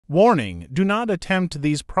Warning: do not attempt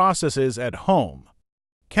these processes at home.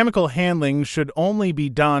 Chemical handling should only be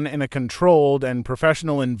done in a controlled and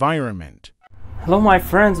professional environment. Hello my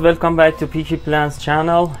friends, welcome back to Peaky Plans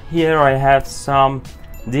channel. Here I have some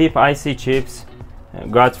deep IC chips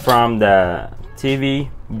got from the TV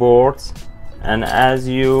boards, and as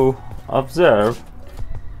you observe,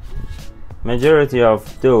 majority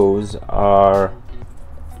of those are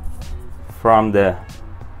from the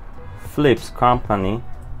Philips company,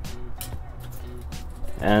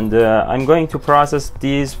 and I'm going to process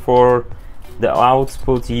these for the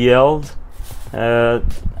output yield.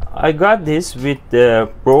 I got this with the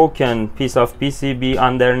broken piece of PCB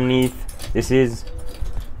underneath. This is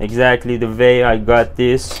exactly the way I got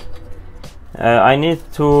this. I need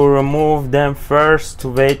to remove them first to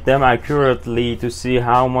weight them accurately to see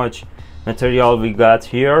how much material we got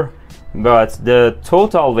here, but the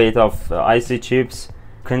total weight of IC chips,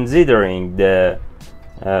 considering the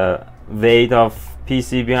weight of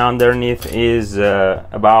PCB underneath, is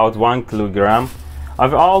about 1 kilogram.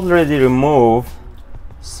 I've already removed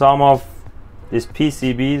some of these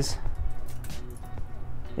PCBs.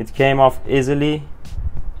 It came off easily,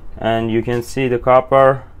 and you can see the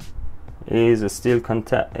copper is still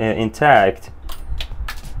intact.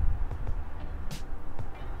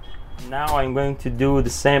 Now I'm going to do the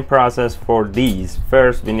same process for these.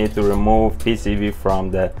 First we need to remove PCB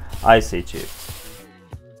from the IC chip.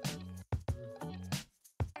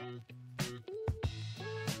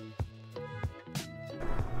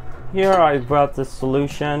 Here I've got the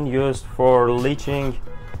solution used for leaching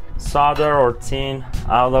solder or tin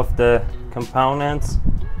out of the components.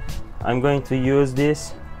 I'm going to use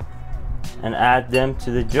this and add them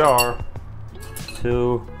to the jar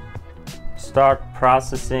to start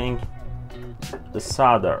processing the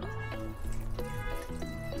solder.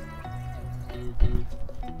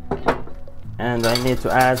 And I need to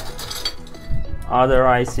add other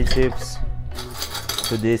IC chips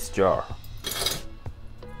to this jar.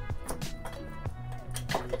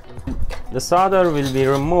 The solder will be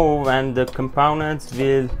removed and the components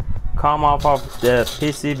will come off of the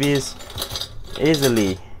PCBs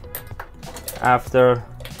easily after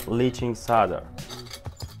leaching solder.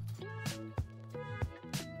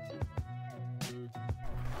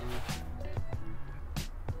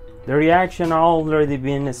 The reaction already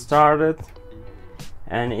been started,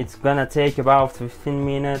 and it's gonna take about 15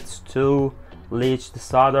 minutes to leach the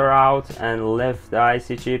solder out and lift the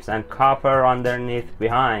IC chips and copper underneath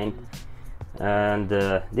behind. And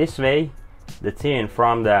this way the tin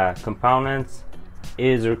from the components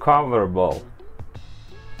is recoverable.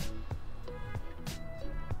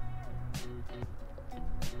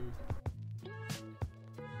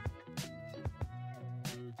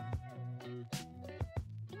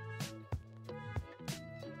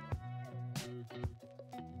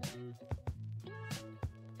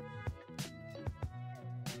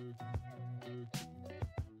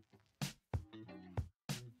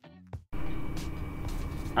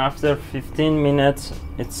 After 15 minutes,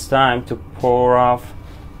 it's time to pour off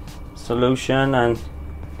solution and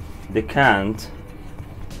decant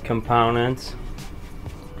components.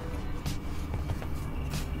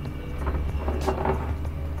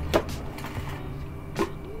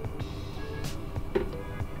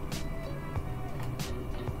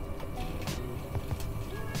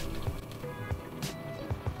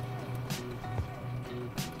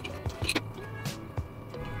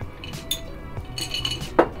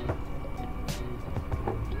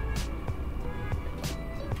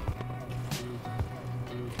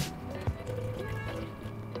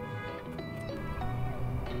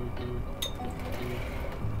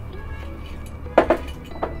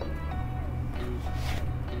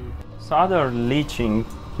 Solder leaching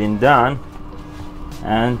been done,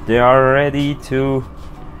 and they are ready to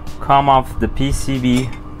come off the PCB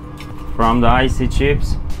from the IC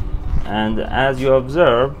chips. And as you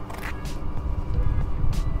observe,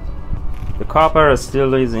 the copper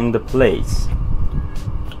still is in the place.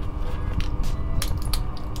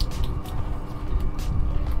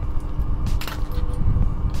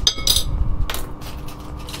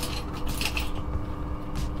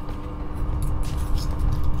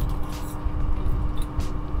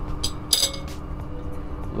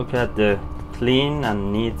 Look at the clean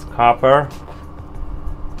and neat copper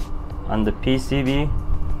on the PCB.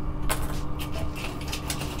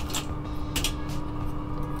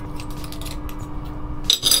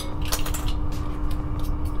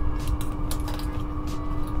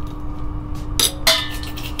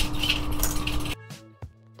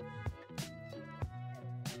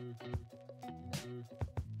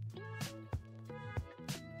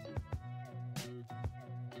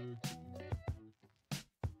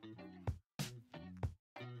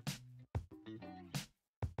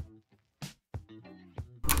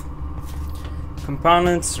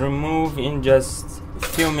 components removed in just a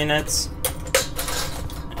few minutes,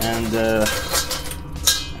 and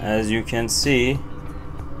as you can see,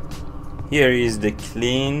 here is the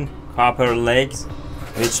clean copper legs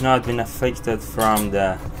which not been affected from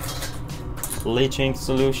the bleaching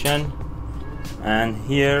solution, and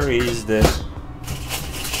here is the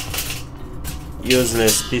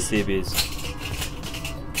useless PCBs.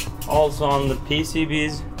 Also on the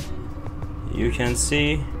PCBs you can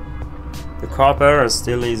see the copper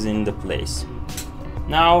still is in the place.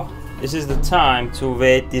 Now this is the time to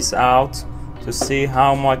weigh this out to see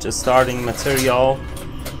how much starting material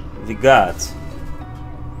we got.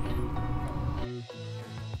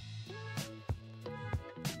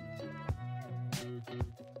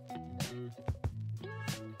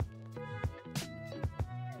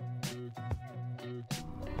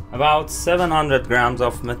 About 700 grams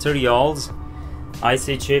of materials,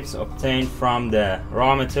 IC chips obtained from the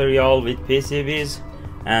raw material with PCBs,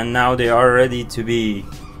 and now they are ready to be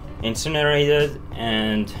incinerated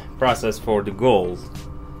and processed for the gold.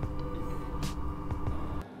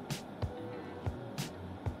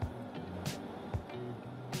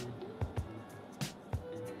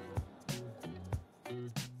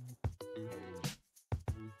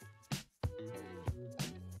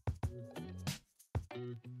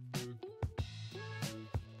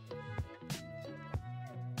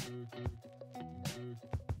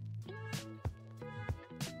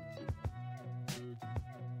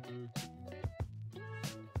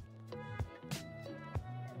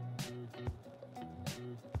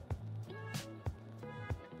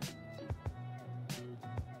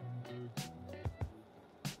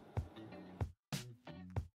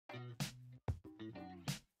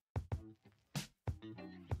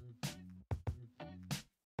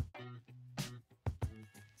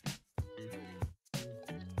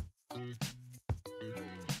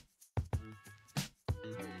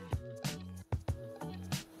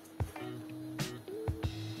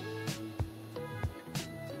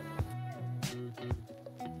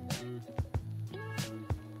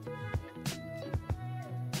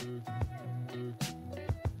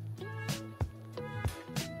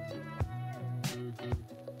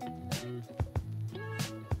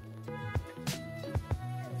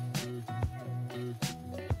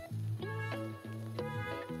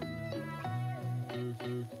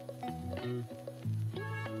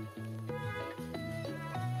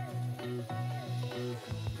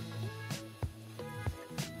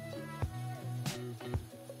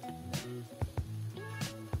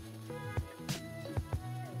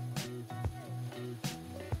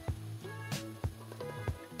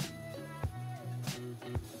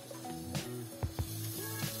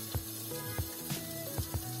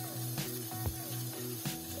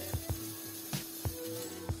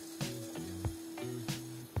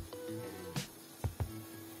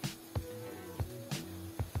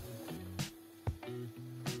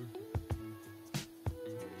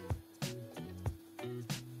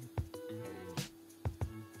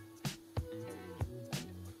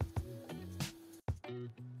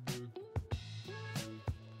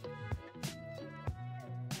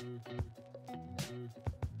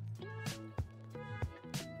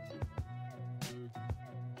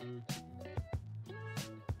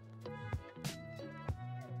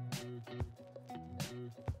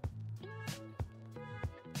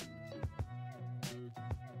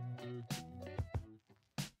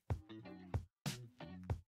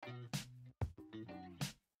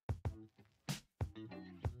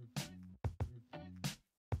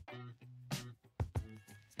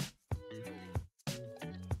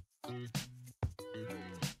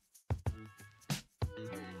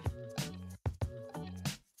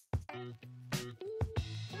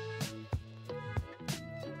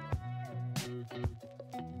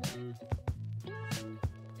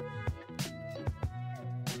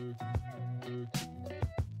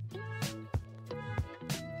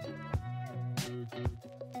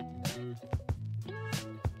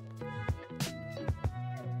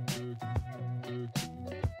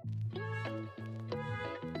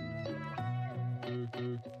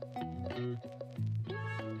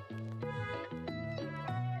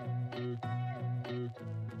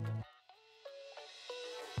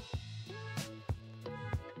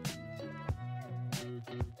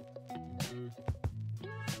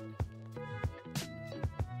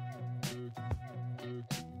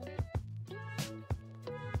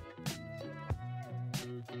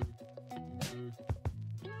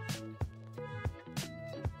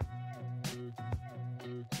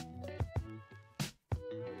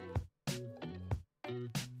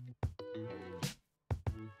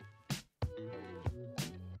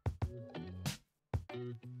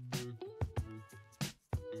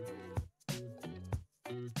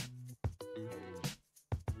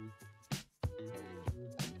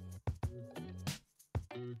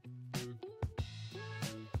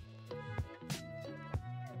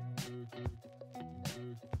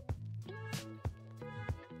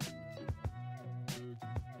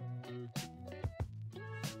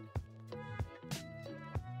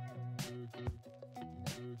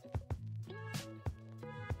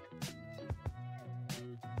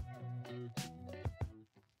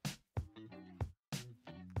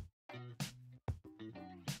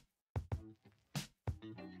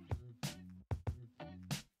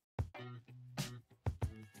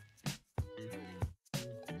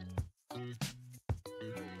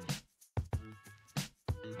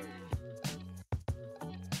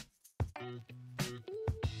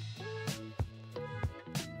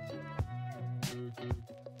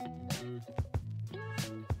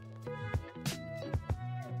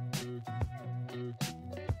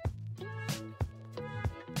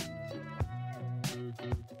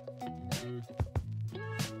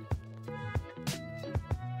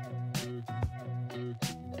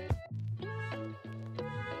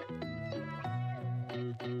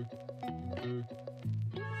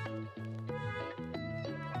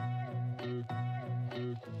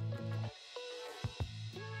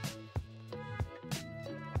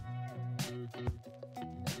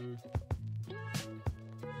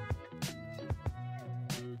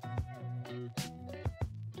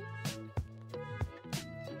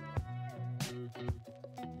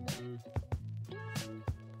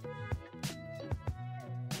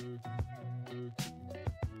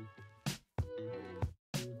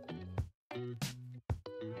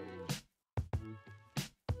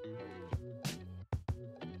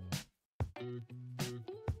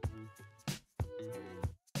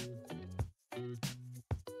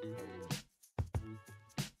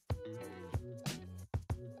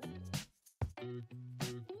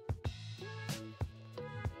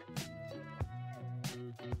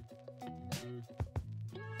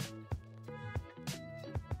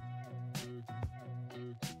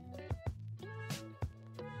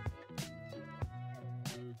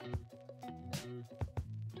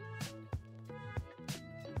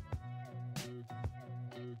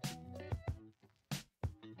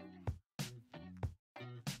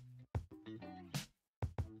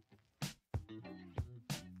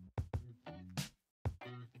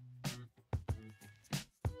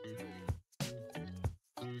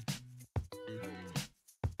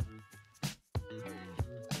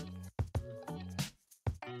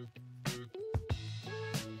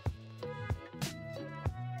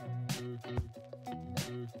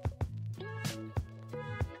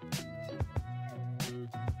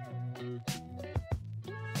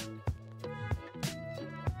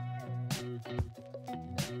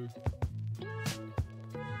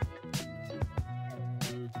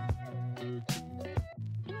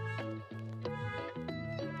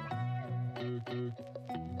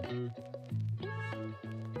 you.